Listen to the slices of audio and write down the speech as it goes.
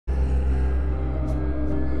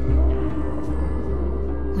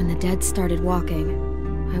the dead started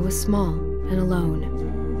walking, I was small and alone.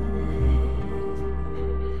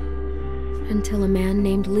 Until a man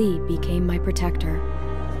named Lee became my protector.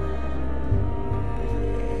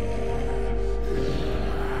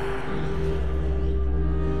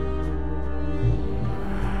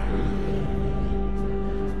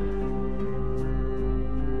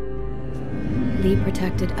 Lee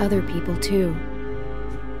protected other people too,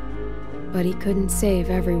 but he couldn't save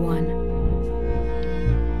everyone.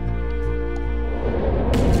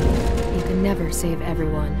 He could never save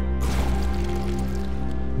everyone.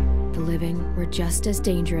 The living were just as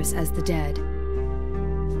dangerous as the dead.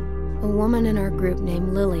 A woman in our group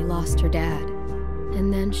named Lily lost her dad,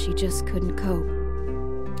 and then she just couldn't cope.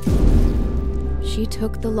 She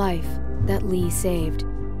took the life that Lee saved.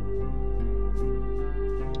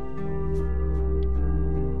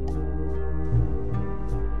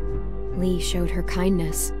 Lee showed her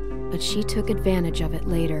kindness, but she took advantage of it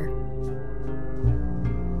later.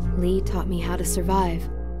 Lee taught me how to survive.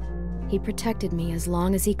 He protected me as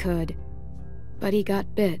long as he could, but he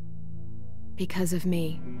got bit because of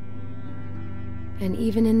me. And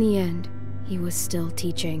even in the end, he was still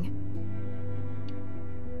teaching.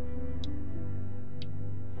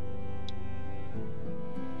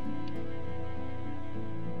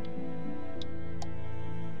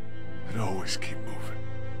 And always keep moving.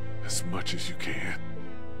 As much as you can.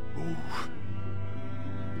 Move.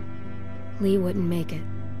 Lee wouldn't make it.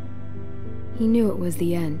 He knew it was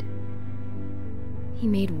the end. He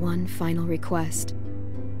made one final request.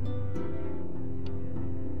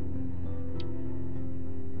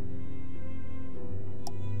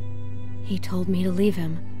 He told me to leave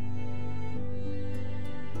him.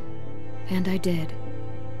 And I did.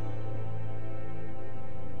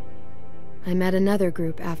 I met another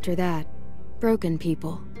group after that. Broken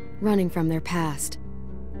people, running from their past.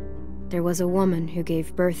 There was a woman who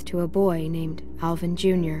gave birth to a boy named Alvin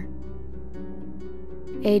Jr.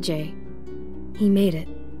 AJ. He made it.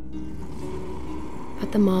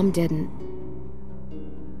 But the mom didn't.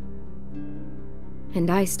 And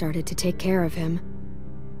I started to take care of him.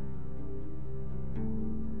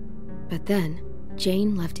 But then,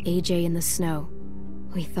 Jane left AJ in the snow.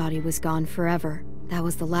 We thought he was gone forever. That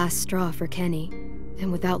was the last straw for Kenny.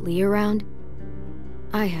 And without Lee around,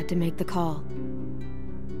 I had to make the call.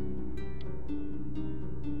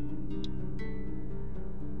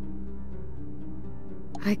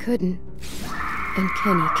 I couldn't. And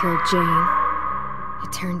Kenny killed Jane.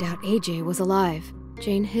 It turned out AJ was alive.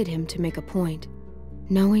 Jane hid him to make a point.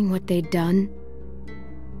 Knowing what they'd done,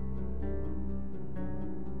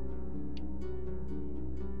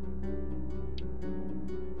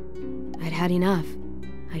 I'd had enough.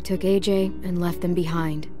 I took AJ and left them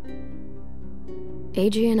behind.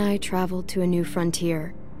 AJ and I traveled to a new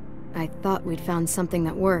frontier. I thought we'd found something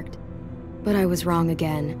that worked, but I was wrong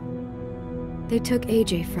again. They took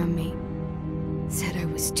AJ from me. Said I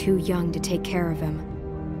was too young to take care of him.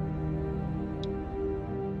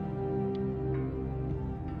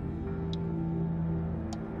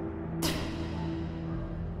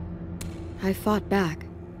 I fought back,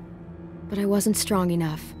 but I wasn't strong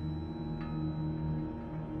enough.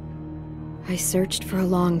 I searched for a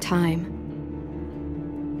long time.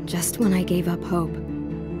 Just when I gave up hope,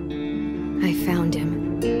 I found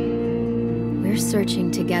him. We're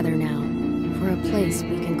searching together now for a place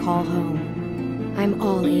we can call home. I'm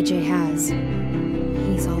all AJ has.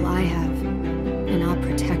 He's all I have, and I'll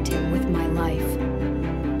protect him with my life,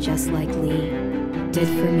 just like Lee did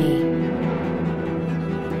for me.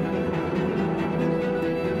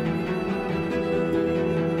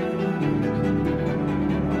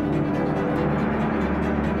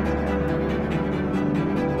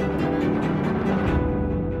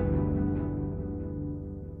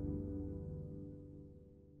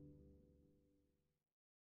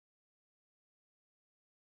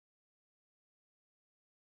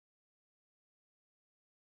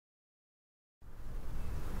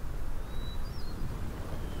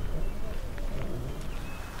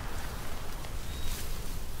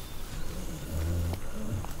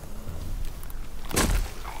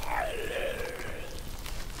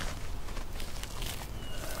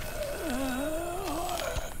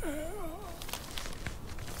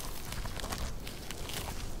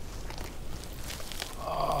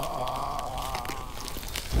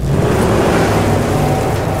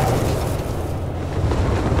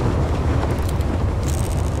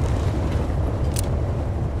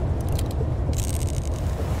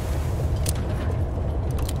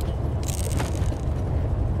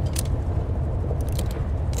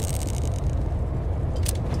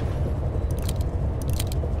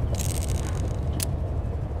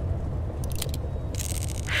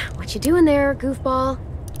 What you doing there, goofball?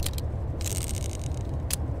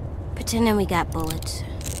 Pretending we got bullets.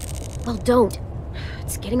 Well, don't.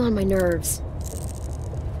 It's getting on my nerves.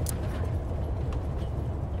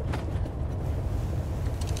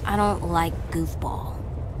 I don't like goofball.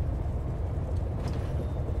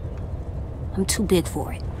 I'm too big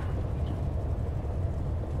for it.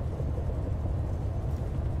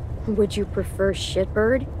 Would you prefer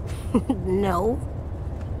shitbird? No.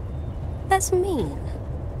 That's mean.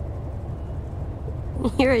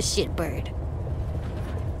 You're a shitbird.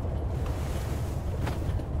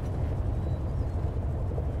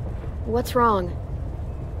 What's wrong?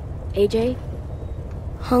 AJ?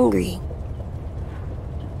 Hungry.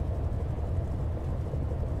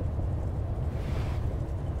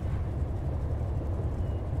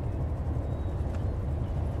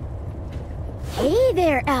 Hey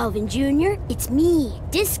there, Alvin Jr. It's me,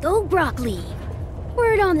 Disco Broccoli.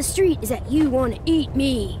 Word on the street is that you want to eat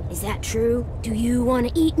me. Is that true? Do you want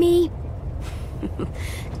to eat me?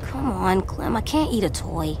 Come on, Clem. I can't eat a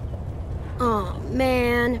toy. Aw,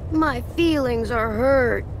 man. My feelings are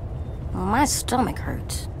hurt. Well, my stomach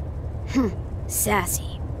hurts.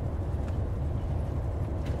 Sassy.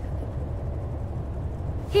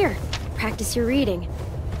 Here, practice your reading.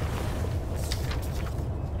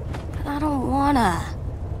 But I don't wanna.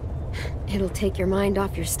 It'll take your mind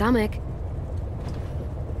off your stomach.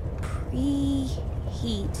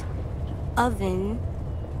 Preheat oven.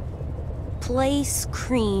 Place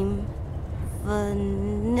cream.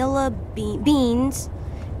 Vanilla beans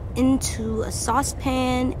into a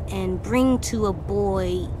saucepan and bring to a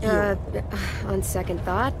boil. On second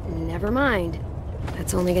thought, never mind.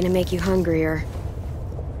 That's only gonna make you hungrier.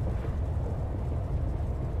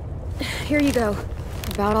 Here you go.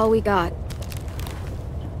 About all we got.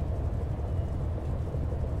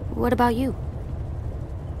 What about you?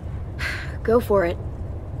 Go for it.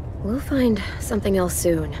 We'll find something else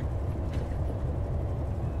soon.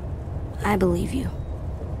 I believe you.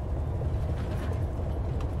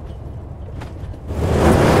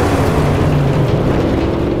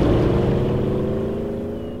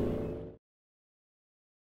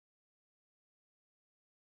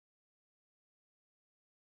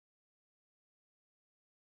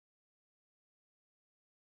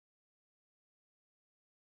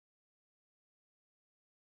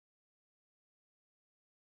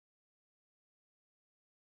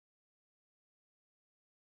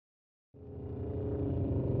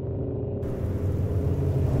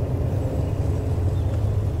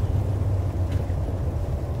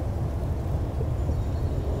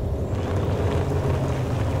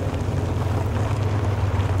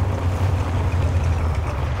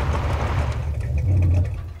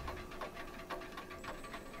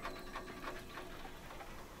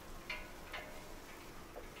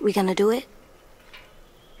 We gonna do it?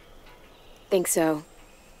 Think so.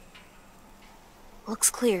 Looks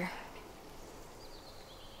clear.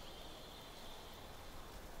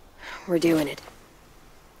 We're doing it.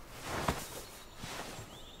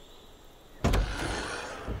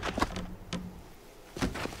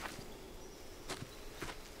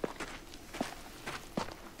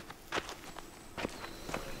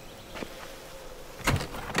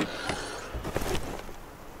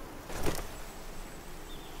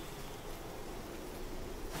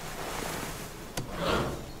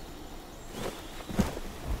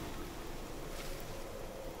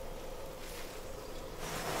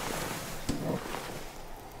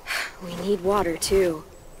 We need water, too.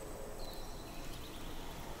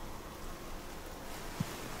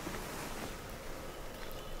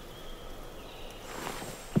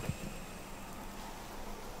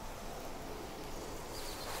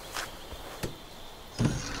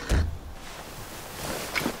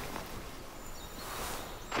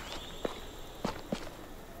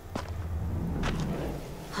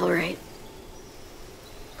 All right.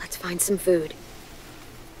 Let's find some food.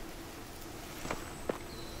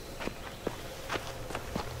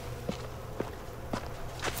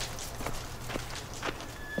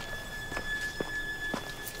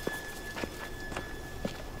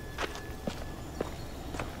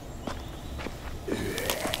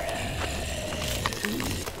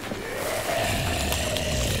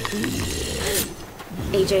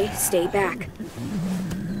 AJ, stay back.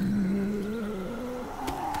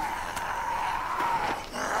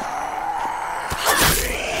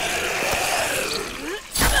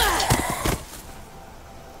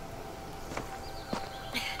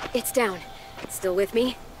 It's down. Still with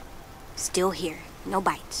me? Still here. No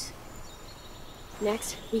bites.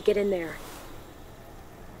 Next, we get in there.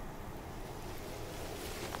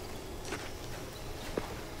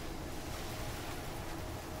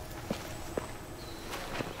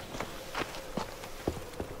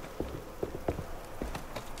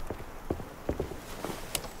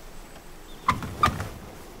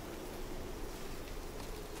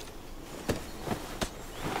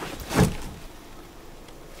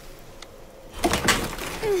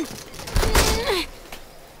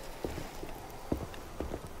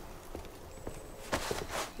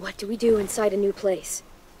 What do we do inside a new place?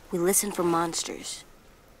 We listen for monsters.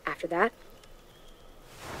 After that?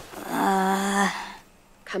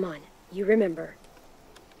 Come on, you remember.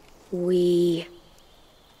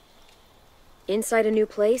 Inside a new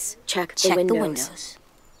place, check the windows. Check the windows.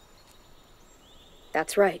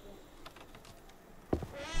 That's right.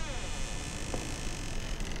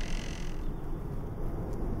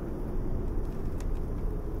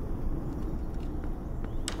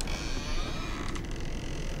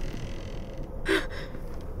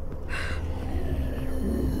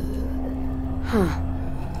 Huh.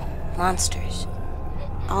 Monsters.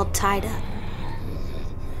 All tied up.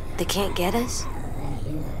 They can't get us?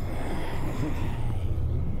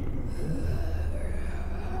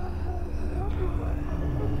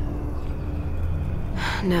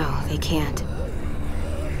 No, they can't.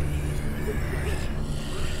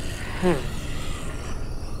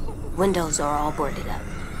 Windows are all boarded up.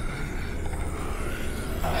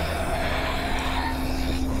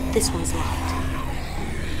 This one's locked.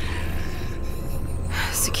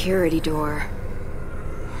 Security door.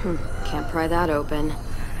 Can't pry that open.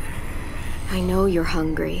 I know you're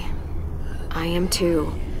hungry. I am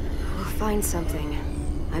too. We'll find something.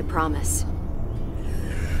 I promise.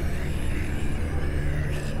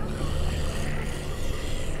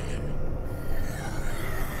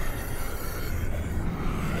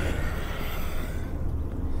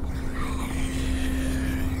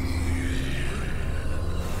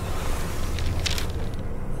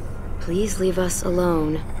 Please leave us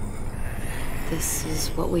alone. This is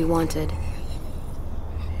what we wanted.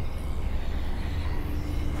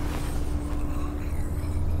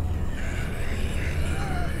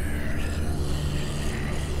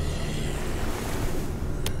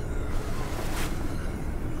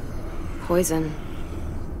 Poison.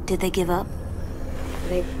 Did they give up?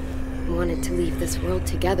 They wanted to leave this world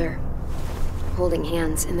together, holding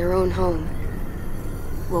hands in their own home.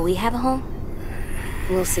 Will we have a home?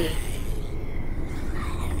 We'll see.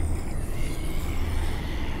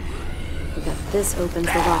 But this opens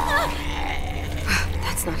the lock.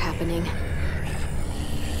 That's not happening.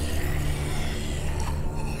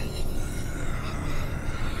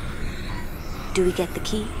 Do we get the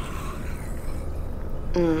key?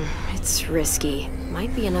 It's risky.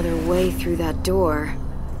 Might be another way through that door.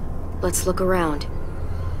 Let's look around.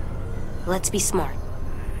 Let's be smart.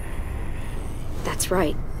 That's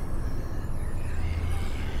right.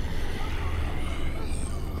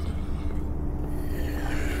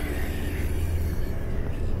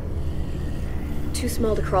 Too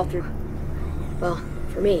small to crawl through. Well,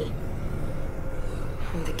 for me.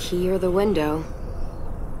 The key or the window.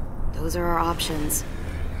 Those are our options.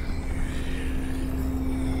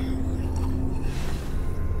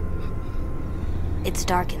 It's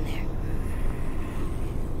dark in there.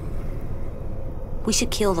 We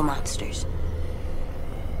should kill the monsters.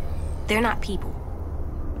 They're not people.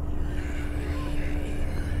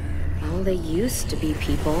 Well, they used to be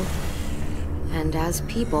people. And as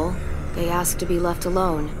people, they asked to be left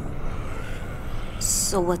alone.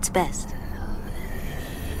 So what's best?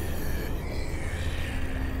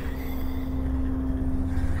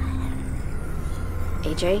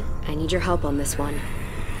 AJ, I need your help on this one.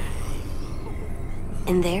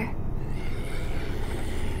 In there?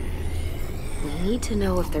 We need to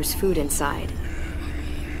know if there's food inside.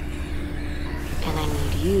 And I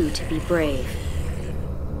need you to be brave.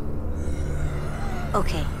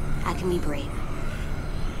 Okay, I can be brave.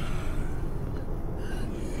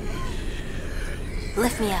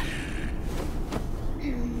 Lift me up.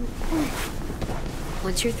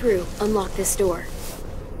 Once you're through, unlock this door.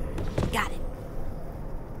 Got it.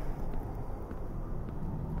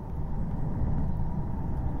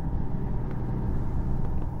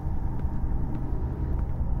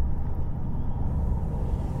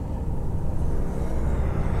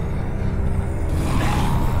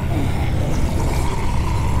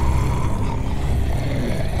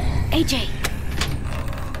 AJ!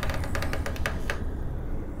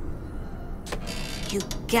 You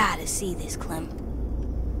gotta see this, Clem.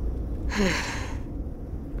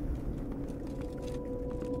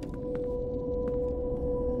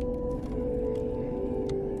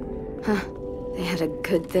 They had a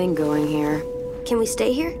good thing going here. Can we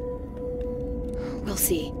stay here? We'll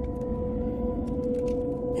see.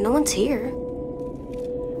 No one's here.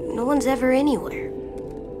 No one's ever anywhere.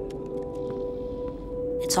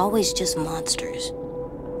 It's always just monsters.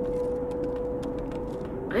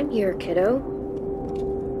 I'm here, kiddo.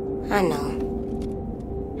 I know.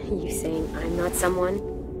 You saying I'm not someone?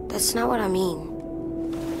 That's not what I mean.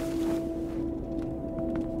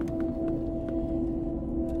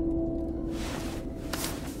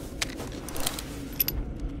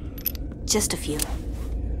 Just a few.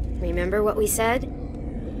 Remember what we said?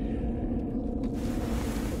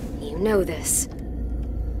 You know this.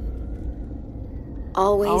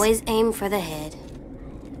 Always aim for the head.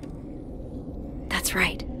 That's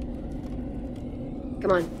right.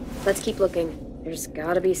 Come on, let's keep looking. There's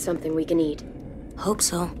gotta be something we can eat. Hope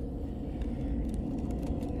so.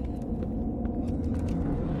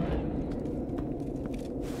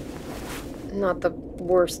 Not the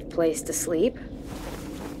worst place to sleep.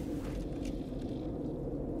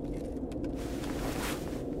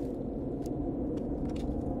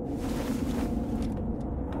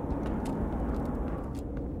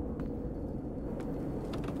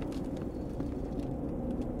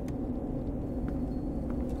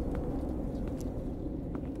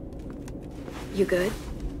 You good?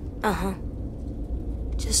 Uh-huh.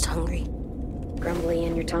 Just hungry. Grumbly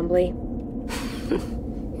in your tumbly?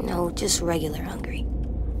 No, just regular hungry.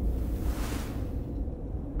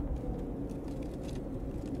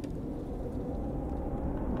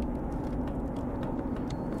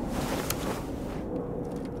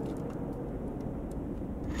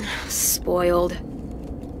 Spoiled.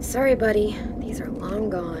 Sorry, buddy. These are long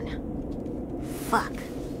gone. Fuck.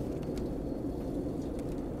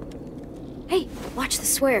 Hey, watch the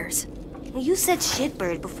swears. You said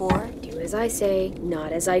shitbird before. Do as I say,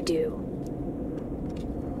 not as I do.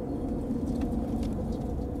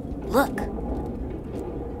 Look.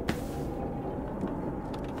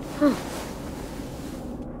 Huh.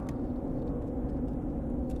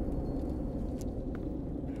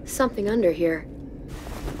 Something under here.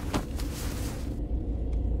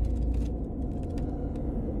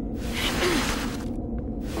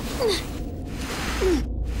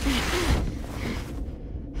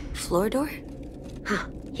 Floor door? Huh,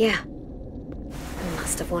 yeah. I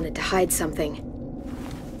must have wanted to hide something.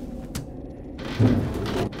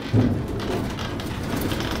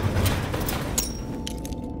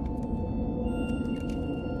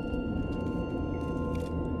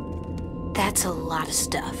 That's a lot of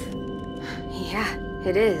stuff. Yeah,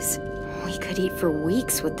 it is. We could eat for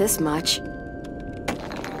weeks with this much.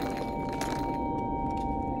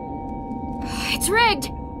 It's rigged!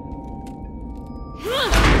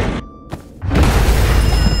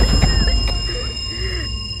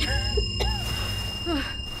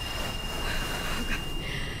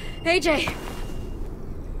 AJ!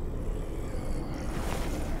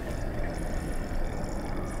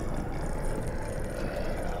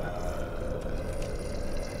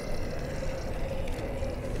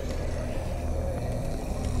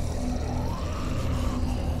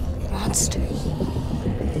 Monsters.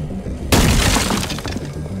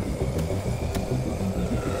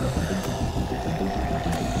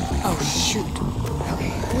 Oh, shoot.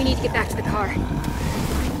 Okay, we need to get back to the car.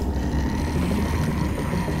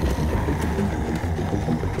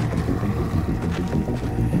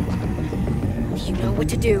 You know what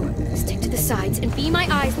to do. Stick to the sides and be my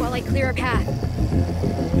eyes while I clear a path.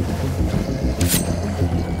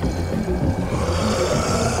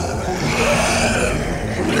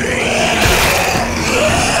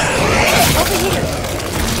 Over here.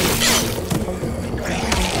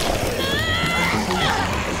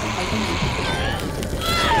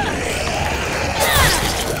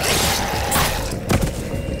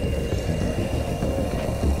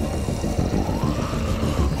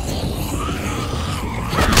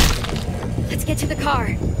 Let's get to the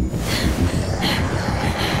car.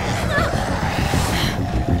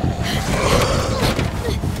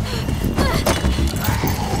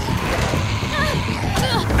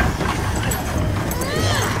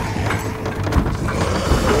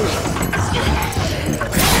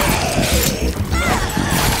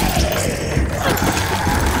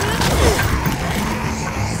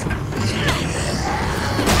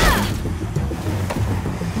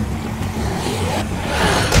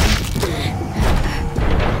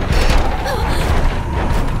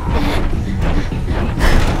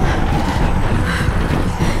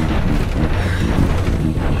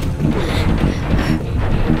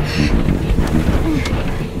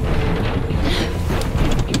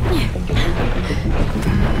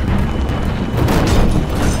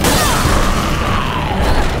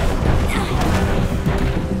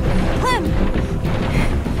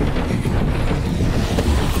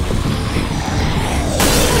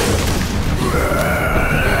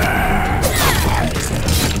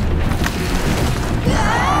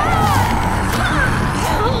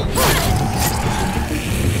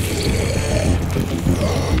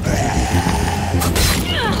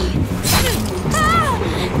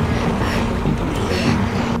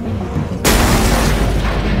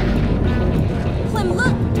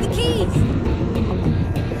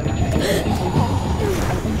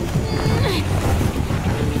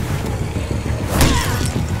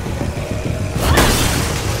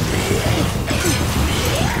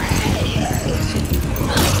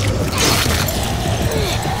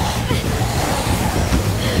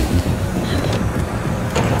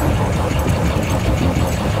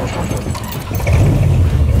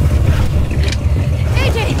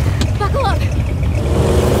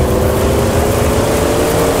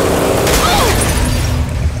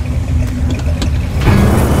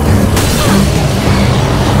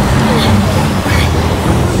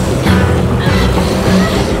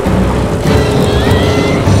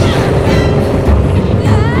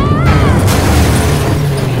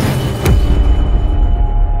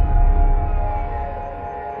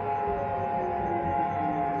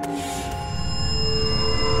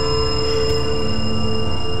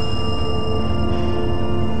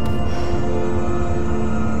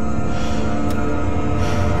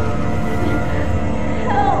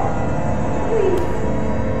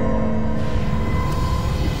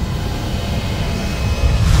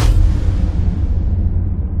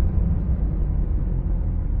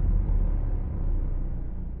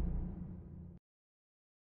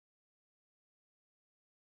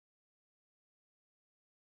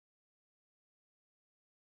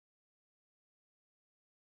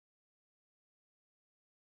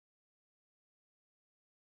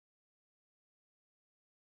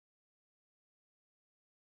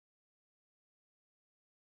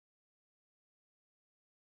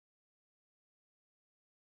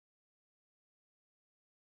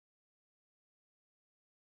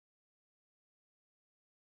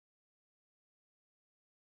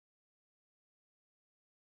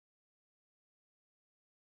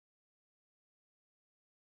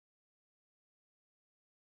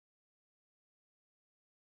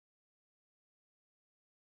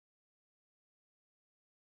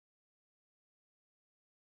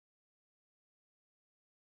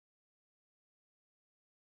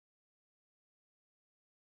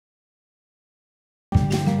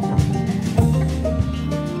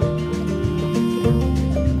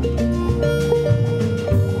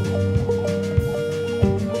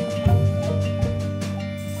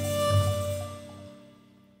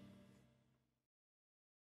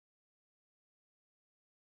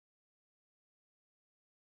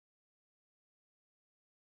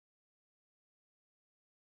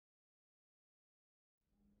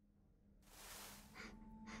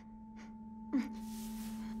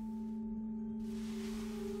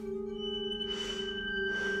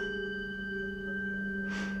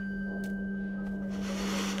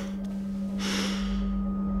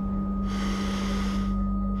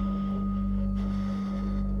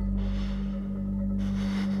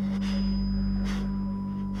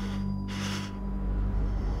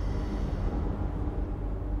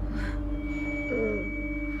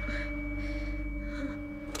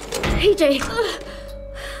 AJ!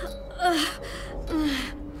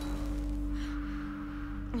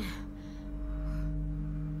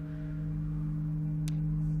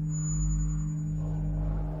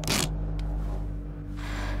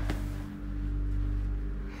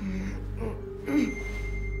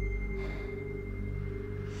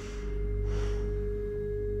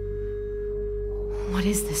 What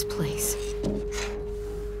is this place?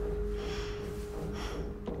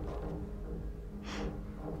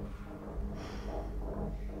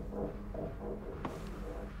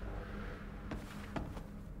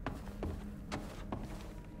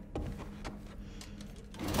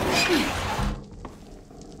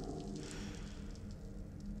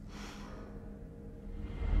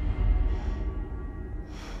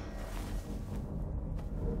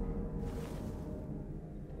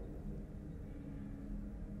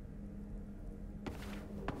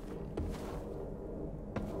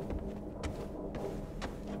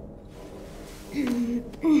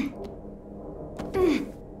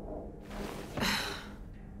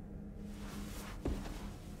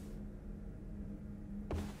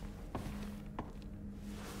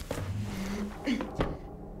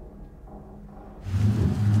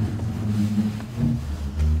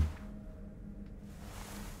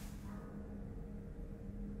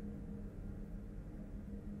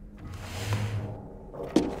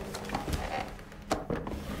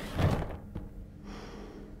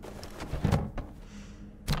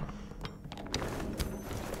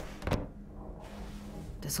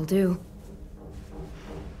 This'll do.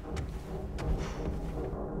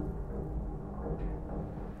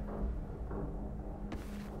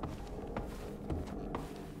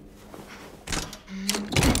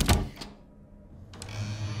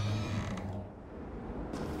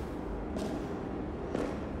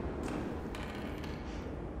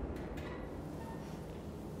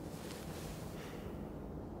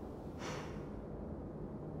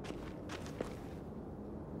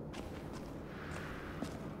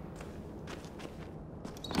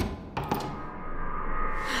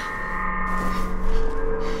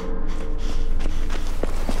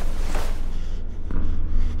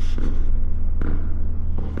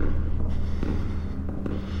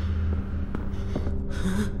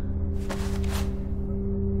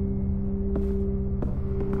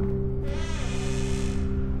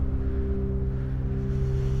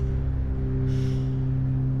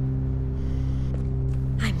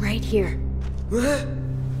 Right here. What?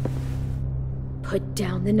 Put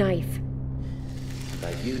down the knife. Now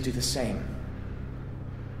you do the same.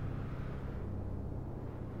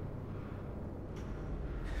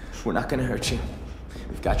 We're not gonna hurt you.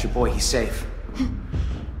 We've got your boy, he's safe.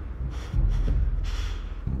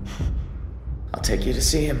 I'll take you to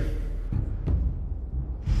see him.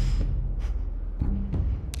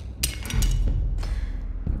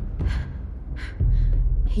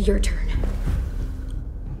 Your turn.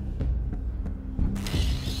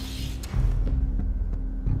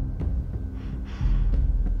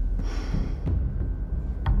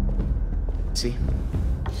 See?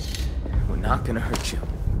 We're not gonna hurt you.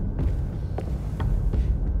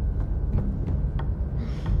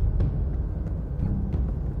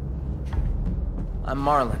 I'm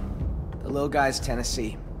Marlon. The little guy's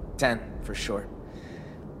Tennessee. 10, for short.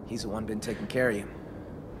 He's the one been taking care of you.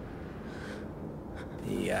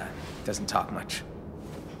 He, doesn't talk much.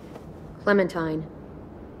 Clementine.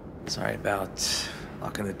 Sorry about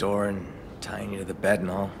locking the door and tying you to the bed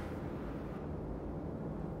and all.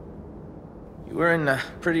 You were in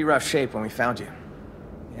pretty rough shape when we found you.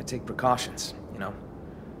 You had to take precautions, you know,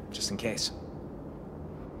 just in case.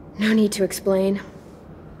 No need to explain.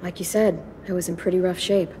 Like you said, I was in pretty rough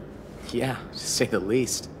shape. Yeah, to say the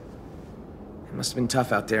least. It must have been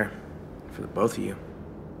tough out there, for the both of you.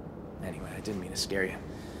 Anyway, I didn't mean to scare you.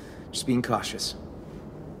 Just being cautious.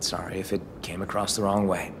 Sorry if it came across the wrong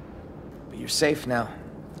way. But you're safe now,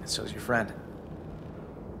 and so's your friend.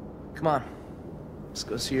 Come on, let's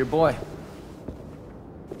go see your boy.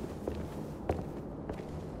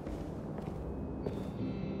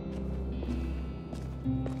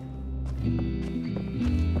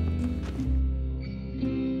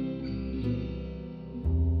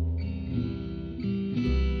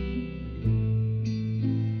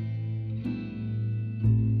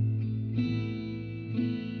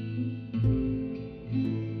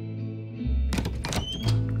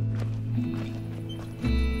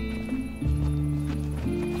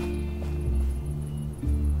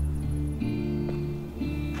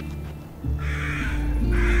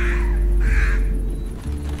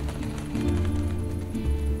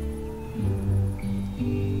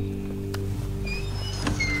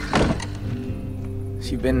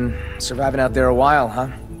 You've been surviving out there a while, huh?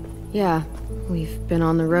 Yeah, we've been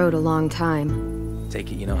on the road a long time. Take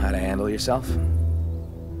it you know how to handle yourself?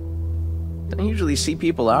 Don't usually see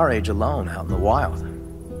people our age alone out in the wild.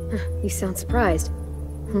 You sound surprised.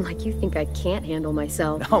 Like you think I can't handle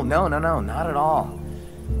myself. No, not at all.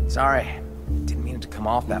 Sorry, didn't mean it to come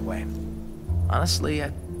off that way. Honestly,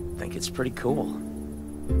 I think it's pretty cool.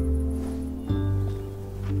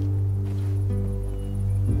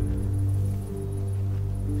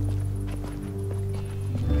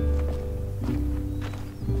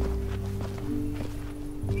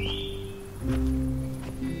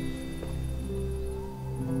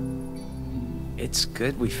 It's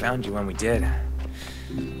good we found you when we did.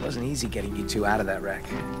 It wasn't easy getting you two out of that wreck.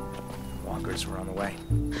 Walkers were on the way.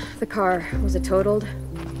 The car, was it totaled?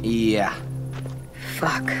 Yeah.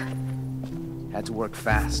 Fuck. Had to work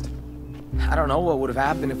fast. I don't know what would have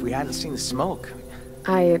happened if we hadn't seen the smoke.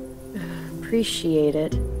 I appreciate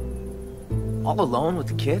it. All alone with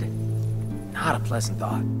the kid? Not a pleasant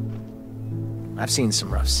thought. I've seen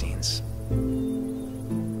some rough scenes.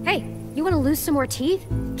 Hey, you want to lose some more teeth?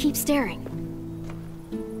 Keep staring.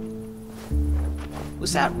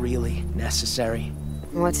 Was that really necessary?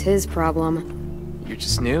 What's his problem? You're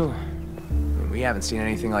just new. I mean, we haven't seen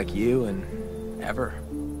anything like you in ever.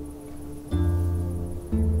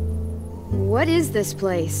 What is this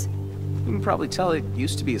place? You can probably tell it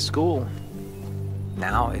used to be a school.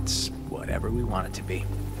 Now it's whatever we want it to be.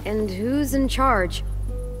 And who's in charge?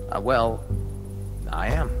 Well, I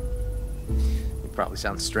am. It probably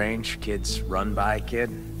sounds strange, kids run by a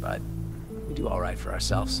kid, but we do all right for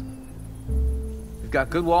ourselves. We've got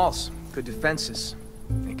good walls, good defenses,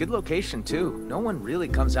 and good location too. No one really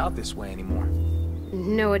comes out this way anymore.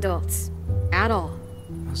 No adults. At all.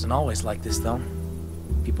 It wasn't always like this though.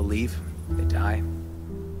 People leave, they die.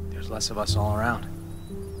 There's less of us all around.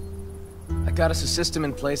 I got us a system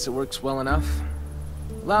in place that works well enough.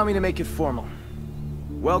 Allow me to make it formal.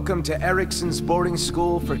 Welcome to Erickson's boarding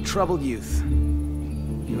school for troubled youth.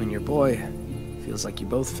 You and your boy, feels like you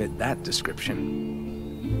both fit that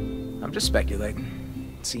description. I'm just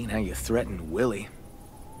speculating, seeing how you threatened Willie.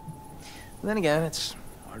 And then again, it's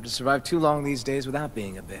hard to survive too long these days without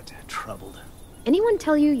being a bit troubled. Anyone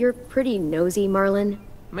tell you you're pretty nosy, Marlon?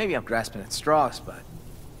 Maybe I'm grasping at straws, but...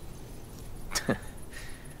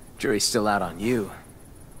 Jury's still out on you.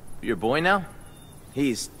 Your boy now?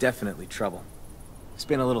 He's definitely trouble. He's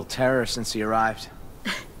been a little terror since he arrived.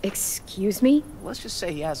 Excuse me? Let's just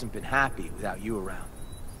say he hasn't been happy without you around.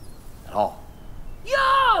 At all. Yo!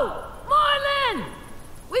 Marlon!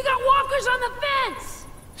 We got walkers on the fence!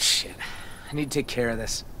 Shit. I need to take care of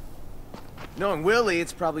this. Knowing Willie,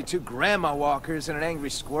 it's probably 2 grandma walkers and an angry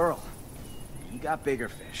squirrel. You got bigger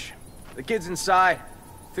fish. The kid's inside.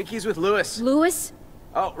 Think he's with Lewis. Lewis?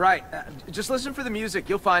 Oh, right. Just listen for the music.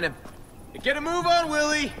 You'll find him. Get a move on,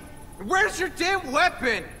 Willie! Where's your damn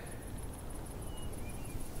weapon?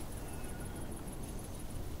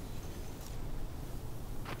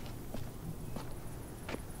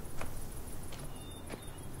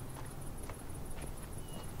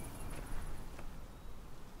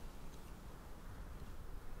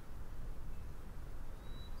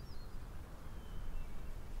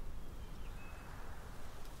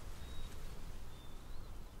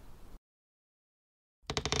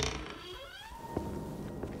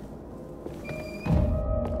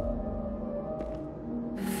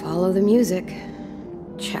 Follow the music.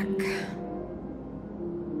 Check.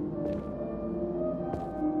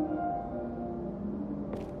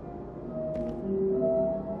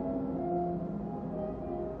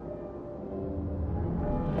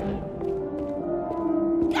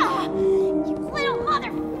 Ah, you little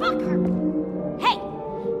motherfucker! Hey!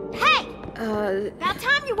 Hey! About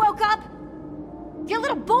time you woke up! Your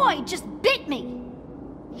little boy just bit me!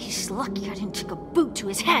 He's lucky I didn't take a boot to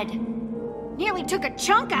his head. Nearly took a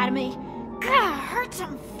chunk out of me. God, hurts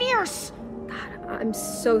him fierce. God, I'm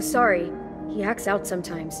so sorry. He acts out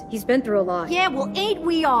sometimes. He's been through a lot. Yeah, well, ain't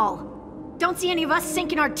we all? Don't see any of us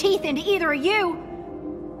sinking our teeth into either of you.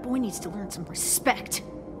 Boy needs to learn some respect.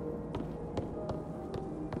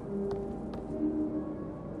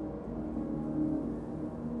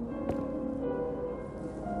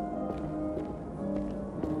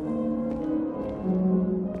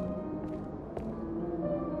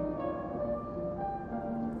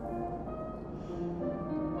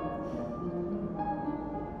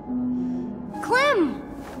 Clem!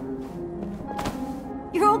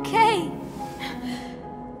 You're okay.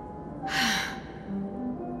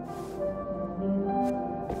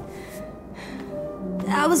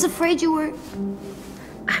 I was afraid you were...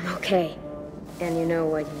 I'm okay. And you know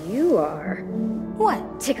what you are?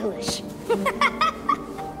 What? Ticklish.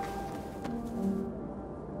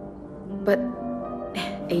 But...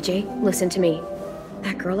 AJ, listen to me.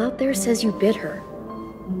 That girl out there says you bit her.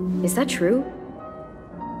 Is that true?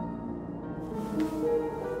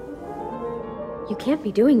 You can't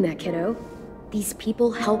be doing that, kiddo. These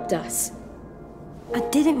people helped us. I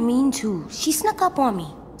didn't mean to. She snuck up on me.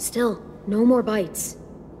 Still, no more bites.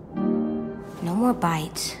 No more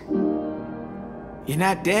bites. You're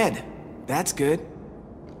not dead. That's good.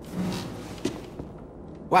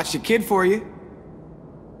 Watch the kid for you.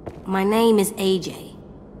 My name is AJ.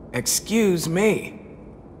 Excuse me.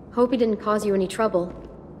 Hope he didn't cause you any trouble.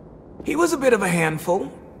 He was a bit of a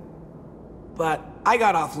handful, but I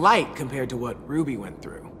got off light compared to what Ruby went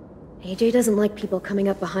through. AJ doesn't like people coming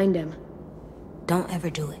up behind him. Don't ever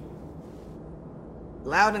do it.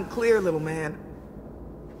 Loud and clear, little man.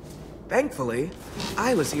 Thankfully,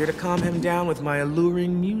 I was here to calm him down with my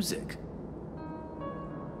alluring music.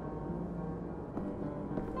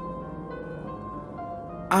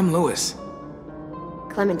 I'm Lewis.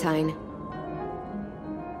 Clementine.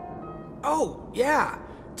 Oh, yeah.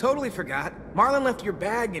 Totally forgot. Marlon left your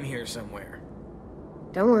bag in here somewhere.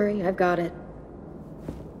 Don't worry, I've got it.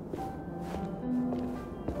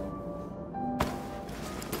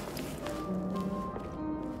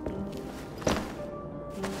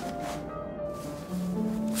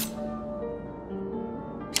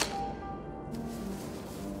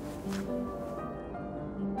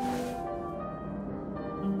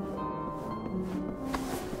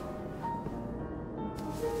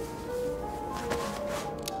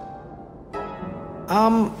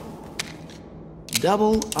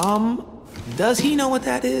 Does he know what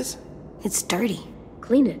that is? It's dirty.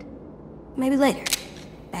 Clean it. Maybe later.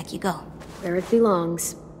 Back you go. Where it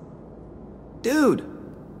belongs. Dude,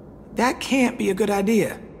 that can't be a good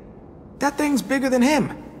idea. That thing's bigger than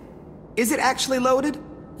him. Is it actually loaded?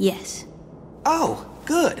 Yes. Oh,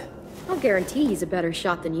 good. I'll guarantee he's a better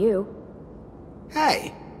shot than you.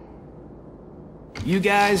 Hey. You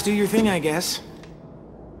guys do your thing, I guess.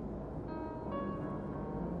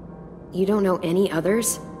 You don't know any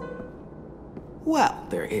others? Well,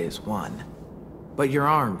 there is one. But you're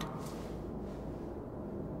armed.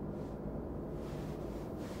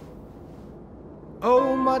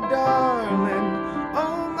 Oh, my darling.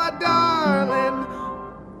 Oh, my darling.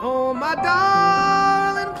 Oh, my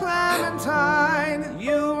darling Clementine.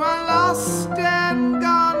 You are lost and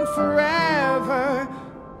gone forever.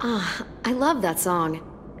 Ah, I love that song.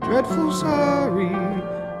 Dreadful sorry,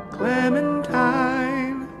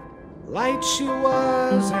 Clementine. Light she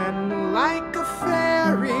was and like a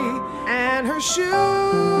fairy, and her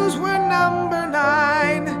shoes were number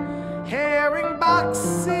 9. Herring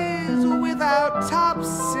boxes without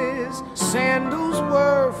topses, sandals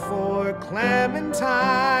were for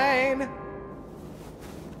Clementine.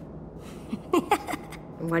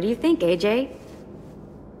 What do you think, AJ?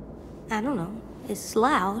 I don't know. It's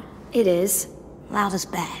loud. It is. Loud is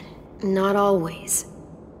bad. Not always.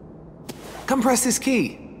 Come press this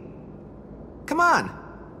key. Come on.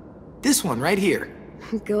 This one right here.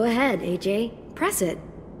 Go ahead, AJ. Press it.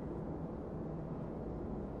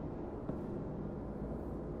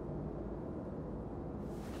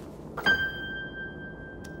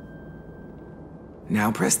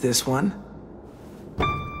 Now press this one.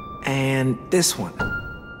 And this one.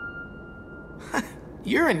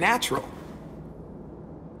 You're a natural.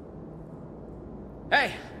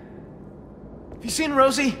 Hey! Have you seen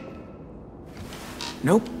Rosie?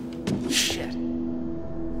 Nope. Shit.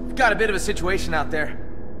 We've got a bit of a situation out there.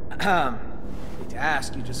 Hate to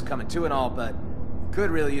ask, you just coming to and all, but could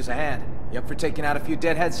really use a hand. You up for taking out a few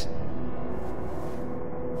deadheads?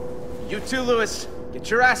 You too, Lewis. Get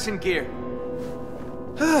your ass in gear.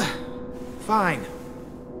 Fine.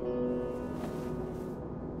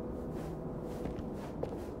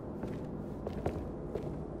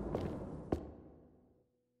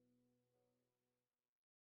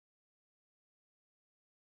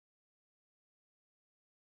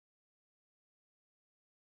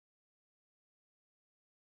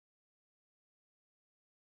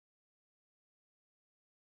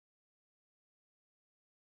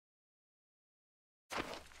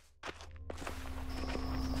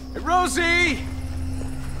 Hey, Rosie!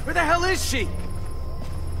 Where the hell is she?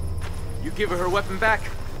 You give her weapon back?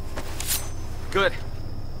 Good.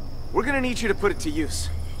 We're gonna need you to put it to use.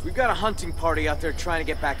 We've got a hunting party out there trying to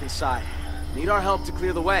get back inside. Need our help to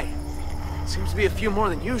clear the way. Seems to be a few more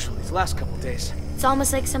than usual these last couple days. It's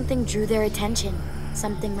almost like something drew their attention.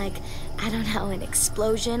 Something like, I don't know, an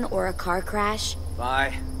explosion or a car crash.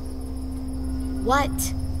 Bye.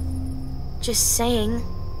 What? Just saying.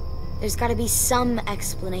 There's gotta be some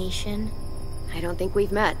explanation. I don't think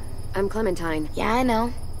we've met. I'm Clementine. Yeah, I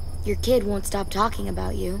know. Your kid won't stop talking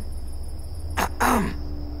about you.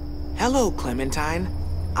 Hello, Clementine.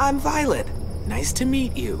 I'm Violet. Nice to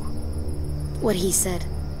meet you. What he said.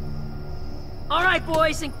 All right,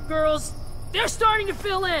 boys and girls, they're starting to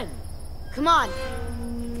fill in. Come on.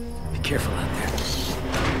 Be careful out there.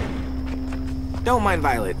 Don't mind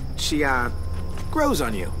Violet. She, grows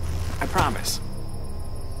on you. I promise.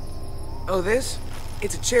 Oh, this?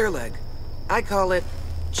 It's a chair leg. I call it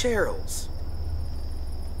Cheryl's.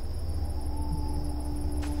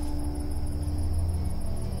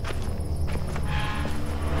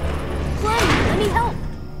 Let me help!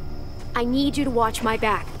 I need you to watch my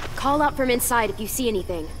back. Call out from inside if you see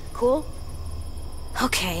anything. Cool?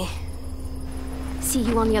 Okay. See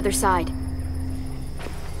you on the other side.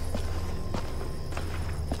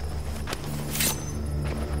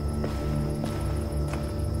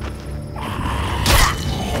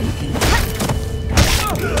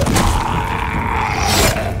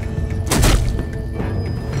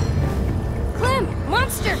 Clem!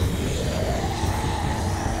 Monster!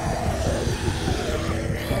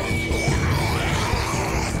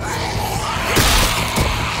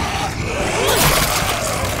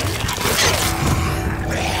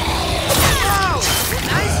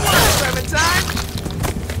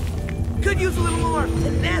 Could use a little more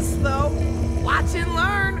finesse, though. Watch and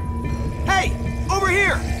learn. Hey, over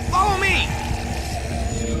here! Follow me!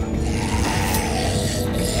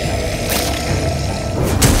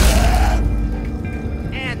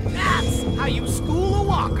 And that's how you school a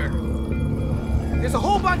walker. There's a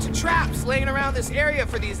whole bunch of traps laying around this area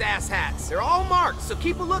for these asshats. They're all marked, so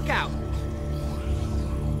keep a lookout.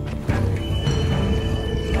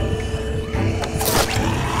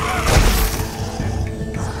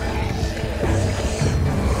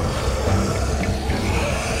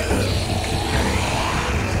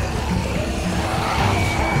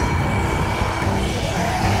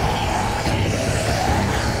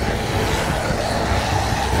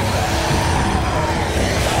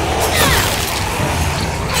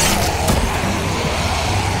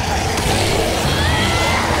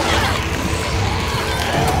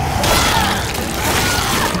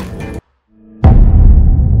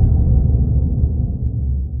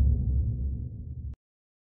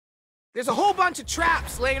 There's a whole bunch of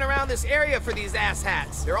traps laying around this area for these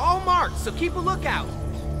asshats. They're all marked, so keep a lookout.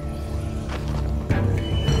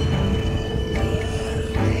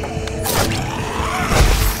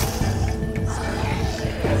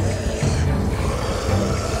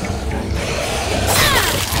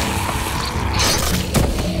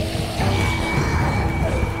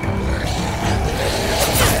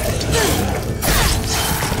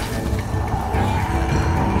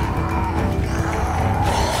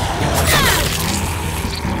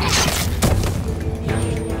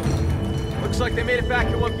 Like they made it back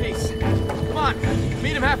in one piece. Come on,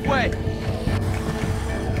 meet him halfway.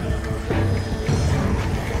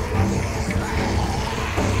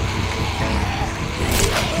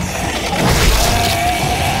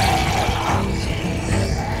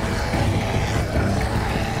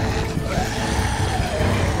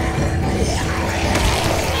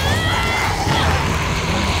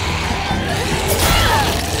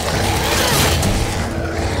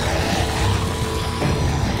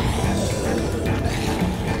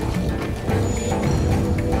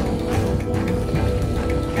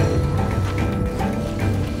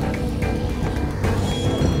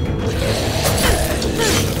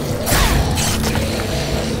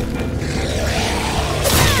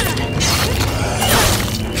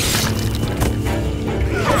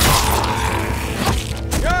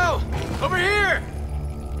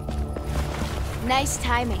 Nice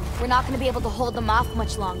timing. We're not gonna be able to hold them off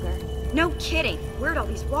much longer. No kidding. Where'd all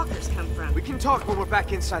these walkers come from? We can talk when we're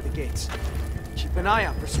back inside the gates. Keep an eye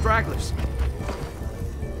out for stragglers.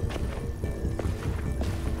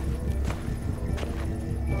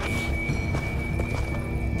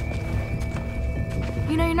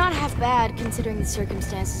 You know, you're not half bad, considering the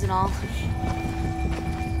circumstances and all.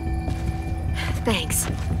 Thanks.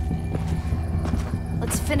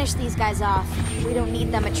 Let's finish these guys off. We don't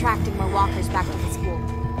need them attracting more walkers back to the school.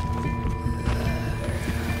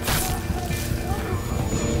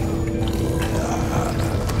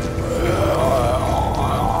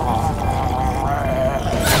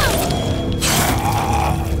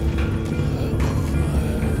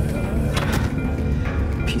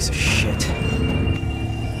 Piece of shit.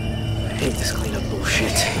 I hate this cleanup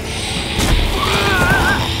bullshit.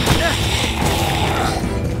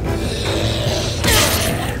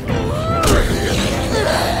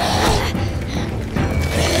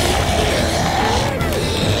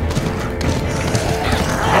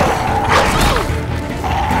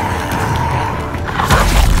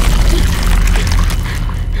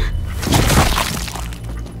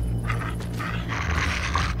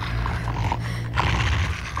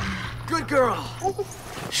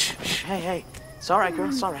 hey. It's all right, girl.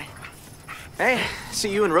 It's all right. Hey,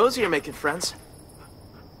 see you and Rosie are making friends.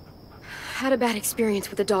 Had a bad experience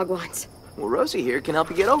with the dog once. Well, Rosie here can help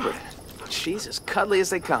you get over it. She's as cuddly as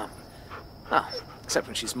they come. Oh, except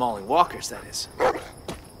when she's mauling walkers, that is.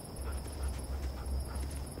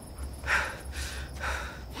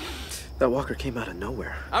 That walker came out of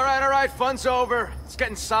nowhere. All right, fun's over. Let's get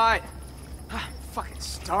inside. I'm fucking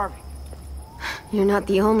starving. You're not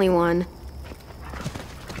the only one.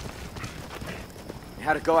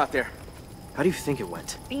 How'd it go out there? How do you think it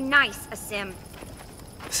went? Be nice, Asim.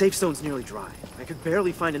 The safe stone's nearly dry. I could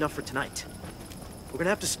barely find enough for tonight. We're gonna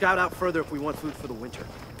have to scout out further if we want food for the winter.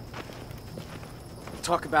 We'll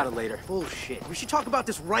talk about it later. Bullshit. We should talk about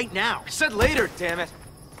this right now. I said later, damn it.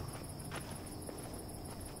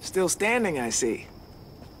 Still standing, I see.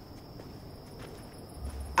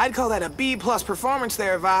 I'd call that a B+ performance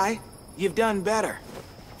there, Vi. You've done better.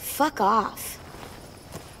 Fuck off.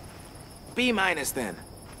 B- then.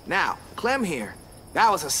 Now, Clem here. That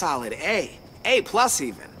was a solid A. A+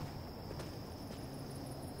 even.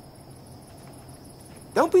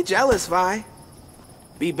 Don't be jealous, Vi.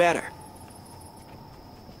 Be better.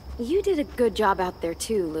 You did a good job out there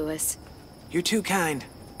too, Lewis. You're too kind.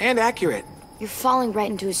 And accurate. You're falling right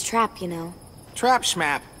into his trap, you know. Trap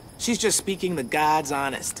schmap. She's just speaking the God's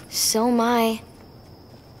honest. So am I.